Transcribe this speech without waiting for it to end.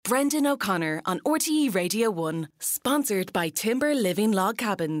Brendan O'Connor on RTE Radio 1, sponsored by Timber Living Log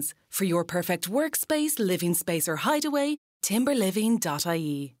Cabins. For your perfect workspace, living space or hideaway,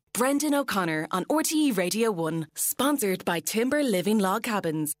 timberliving.ie. Brendan O'Connor on RTE Radio 1, sponsored by Timber Living Log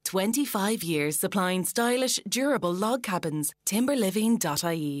Cabins. 25 years supplying stylish, durable log cabins.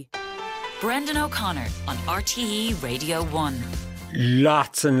 timberliving.ie. Brendan O'Connor on RTE Radio 1.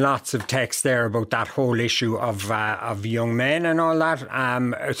 Lots and lots of text there about that whole issue of young men and all that.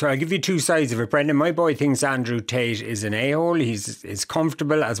 So I'll give you two sides of it, Brendan. My boy thinks Andrew Tate is an a-hole. He's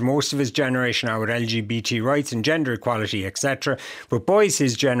comfortable, as most of his generation are, with LGBT rights and gender equality, etc. But boys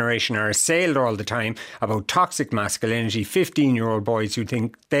his generation are assailed all the time about toxic masculinity. 15-year-old boys who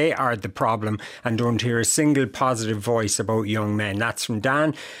think they are the problem and don't hear a single positive voice about young men. That's from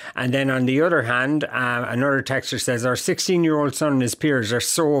Dan. And then on the other hand, another texter says, our 16-year-old son and his peers are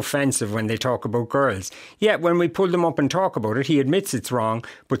so offensive when they talk about girls. Yet when we pull them up and talk about it, he admits it's wrong,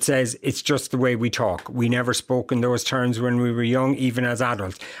 but says it's just the way we talk. We never spoke in those terms when we were young, even as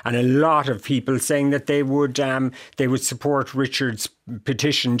adults. And a lot of people saying that they would support Richard's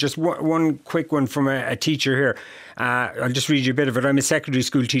petition. Just one quick one from a teacher here. I'll just read you a bit of it. I'm a secondary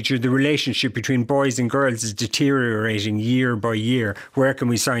school teacher. The relationship between boys and girls is deteriorating year by year. Where can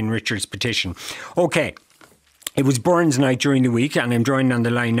we sign Richard's petition? Okay. It was Burns Night during the week, and I'm joined on the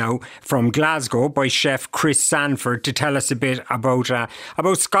line now from Glasgow by chef Chris Sanford to tell us a bit about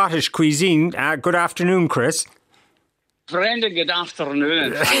Scottish cuisine. Good afternoon, Chris. Brendan, good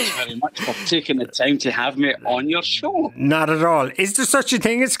afternoon, and thanks very much for taking the time to have me on your show. Not at all. Is there such a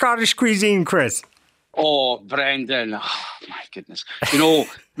thing as Scottish cuisine, Chris? Oh, Brendan, my goodness. You know,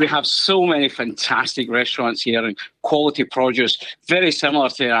 we have so many fantastic restaurants here and quality produce, very similar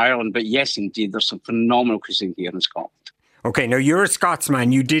to Ireland, but yes, indeed, there's some phenomenal cuisine here in Scotland. Okay, now you're a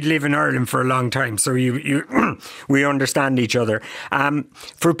Scotsman. You did live in Ireland for a long time, so you we understand each other.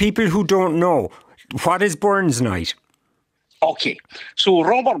 For people who don't know, what is Burns Night? Okay, so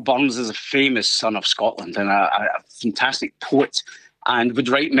Robert Burns is a famous son of Scotland and a fantastic poet, and would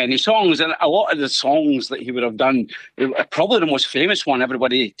write many songs. And a lot of the songs that he would have done, probably the most famous one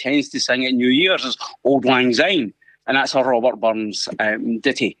everybody tends to sing at New Year's, is Auld Lang Syne. And that's a Robert Burns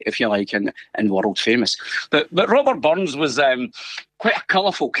ditty, if you like, and world famous. But Robert Burns was quite a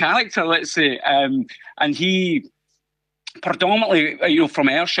colourful character, let's say. And he predominantly, from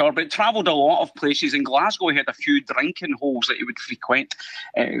Ayrshire, but travelled a lot of places. In Glasgow, he had a few drinking holes that he would frequent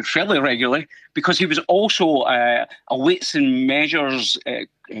fairly regularly, because he was also a weights and measures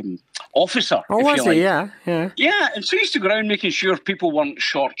officer. Oh, was he? Yeah. Yeah, and so he used to go around making sure people weren't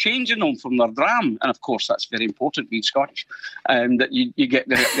shortchanging them from their dram. And of course, that's very important being Scottish, that you get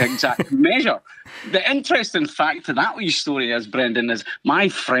the exact measure. The interesting fact to that wee story is, Brendan, is my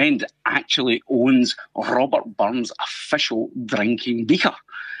friend actually owns Robert Burns' official drinking beaker.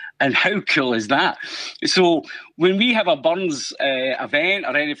 And how cool is that? So when we have a Burns event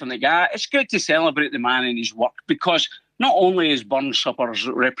or anything like that, it's good to celebrate the man and his work, because not only is Burns Suppers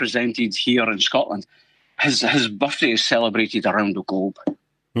represented here in Scotland, his birthday is celebrated around the globe.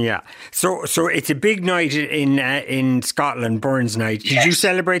 Yeah. So it's a big night in Scotland, Burns Night. Did you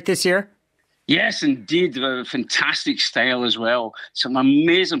celebrate this year? Yes, indeed. A fantastic style as well. Some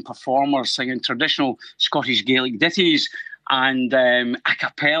amazing performers singing traditional Scottish Gaelic ditties and a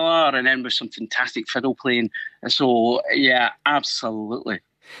cappella, and then with some fantastic fiddle playing. So, yeah, absolutely.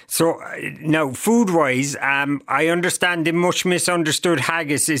 So now, food-wise, I understand the much misunderstood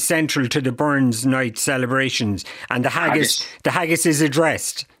haggis is central to the Burns Night celebrations, and the haggis is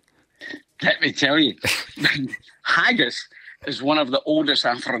addressed. Let me tell you, haggis is one of the oldest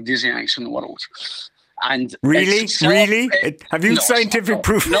aphrodisiacs in the world. And really? Have you scientific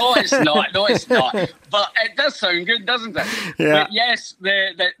proof? No, it's not. But it does sound good, doesn't it? Yeah. But yes,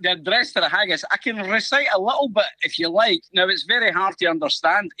 the address to the haggis, I can recite a little bit if you like. Now, it's very hard to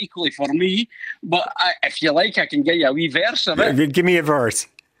understand, equally for me, but if you like, I can give you a wee verse of it. Give me a verse.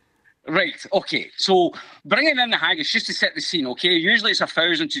 Right, okay. So bringing in the haggis, just to set the scene, okay? Usually it's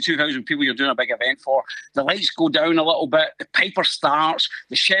 1,000 to 2,000 people you're doing a big event for. The lights go down a little bit, the piper starts,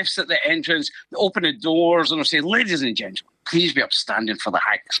 the chef's at the entrance, they open the doors and they'll say, ladies and gentlemen, please be upstanding for the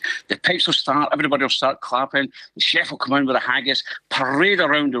haggis. The pipes will start, everybody will start clapping, the chef will come in with a haggis, parade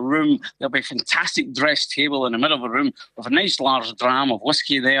around the room, there'll be a fantastic dressed table in the middle of the room with a nice large dram of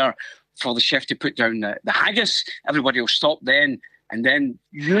whiskey there for the chef to put down the haggis. Everybody will stop then. And then,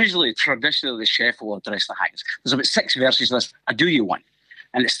 usually, traditionally, the chef will address the haggis. There's about 6 verses of this. I do you one.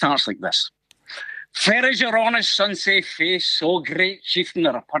 And it starts like this. Fair is your honest sunset face, so great chieftain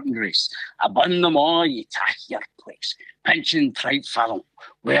of a pardon grace. Abun them all, ye tak your place. Pension tribe fellow,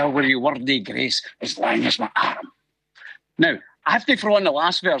 where were you worthy grace, as long as my arm. Now, I have to throw in the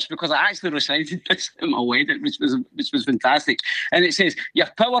last verse because I actually recited this at my wedding, which was fantastic. And it says, "Your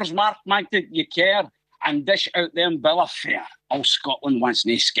powers mark magnet you care, and dish out them bill of fare. All Scotland wants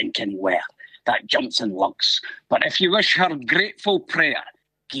nae skinking ware that jumps and lugs. But if you wish her grateful prayer,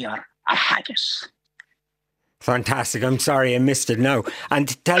 gie her a haggis." Fantastic. I'm sorry I missed it now.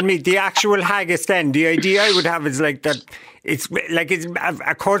 And tell me, the actual haggis then, the idea I would have is like that it's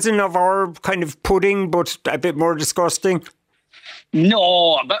a cousin of our kind of pudding, but a bit more disgusting.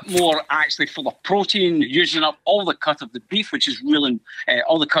 No, a bit more actually full of protein, using up all the cut of the beef, which is really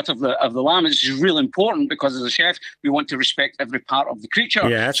all the cut of the lamb, which is really important because as a chef we want to respect every part of the creature.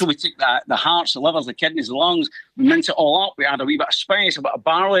 Yes. So we take the hearts, the livers, the kidneys, the lungs, we mince it all up. We add a wee bit of spice, a bit of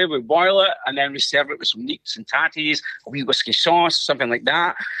barley, we boil it, and then we serve it with some neeps and tatties, a wee whiskey sauce, something like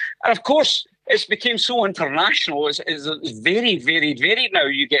that. And of course, it's became so international. It's very, very, very now.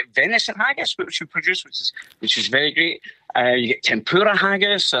 You get venison haggis, which we produce, which is very great. You get tempura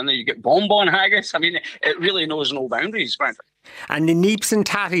haggis, and then you get bonbon haggis. I mean, it really knows no boundaries, Brandon. And the neeps and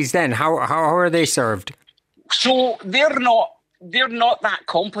tatties then, how are they served? So they're not that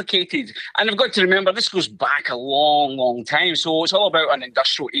complicated. And I've got to remember, this goes back a long, long time. So it's all about an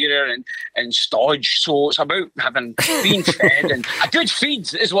industrial era and stodge. So it's about being fed. And a good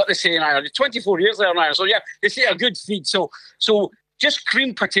feed is what they say in Ireland. 24 years there now. So yeah, they say a good feed. So just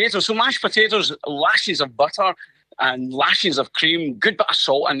creamed potatoes. So mashed potatoes, lashes of butter, and lashes of cream, good bit of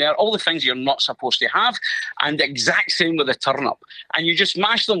salt in there, all the things you're not supposed to have, and the exact same with the turnip. And you just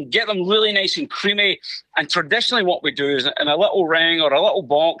mash them, get them really nice and creamy. And traditionally what we do is in a little ring or a little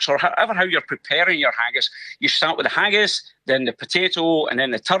box or how you're preparing your haggis, you start with the haggis, then the potato, and then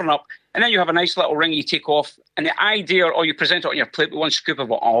the turnip, and then you have a nice little ring you take off. And the idea, or you present it on your plate with one scoop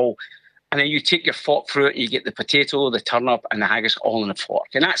of it all, and then you take your fork through it, and you get the potato, the turnip, and the haggis all in a fork.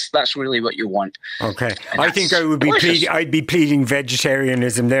 And that's really what you want. Okay. I think I'd be pleading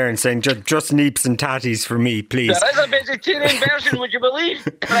vegetarianism there and saying just neeps and tatties for me, please. There is a vegetarian version, would you believe?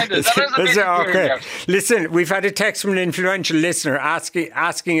 There is a vegetarian version. Listen, we've had a text from an influential listener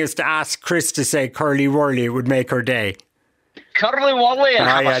asking us to ask Chris to say curly whirly. It would make her day. Curly Wally and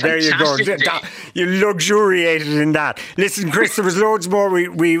have a there you go. You luxuriated in that. Listen, Chris, there was loads more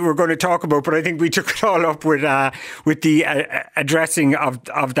we were going to talk about, but I think we took it all up with the addressing of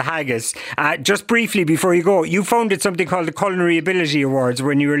the haggis. Just briefly before you go, you founded something called the Culinary Ability Awards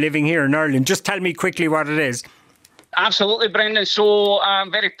when you were living here in Ireland. Just tell me quickly what it is. Absolutely, Brendan. So I'm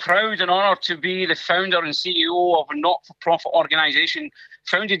very proud and honoured to be the founder and CEO of a not-for-profit organisation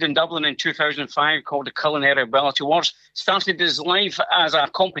founded in Dublin in 2005 called the Culinary Ability Awards. Started as life as a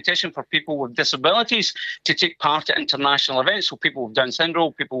competition for people with disabilities to take part at international events. So people with Down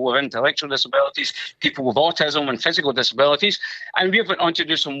syndrome, people with intellectual disabilities, people with autism and physical disabilities. And we've went on to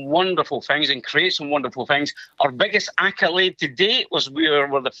do some wonderful things and create some wonderful things. Our biggest accolade to date was we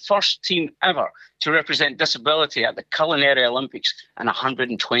were the first team ever to represent disability at the Culinary Olympics in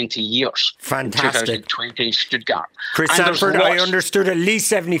 120 years. Fantastic. In 2020 in Stuttgart. Chris Sanford, I understood at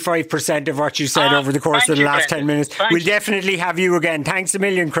least 75% of what you said over the course of the last 10 minutes. We'll definitely have you again. Thanks a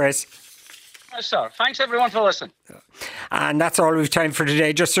million, Chris. Yes, sir. Thanks, everyone, for listening. And that's all we've time for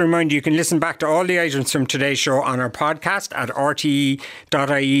today. Just a reminder, you can listen back to all the items from today's show on our podcast at rte.ie/Brendan.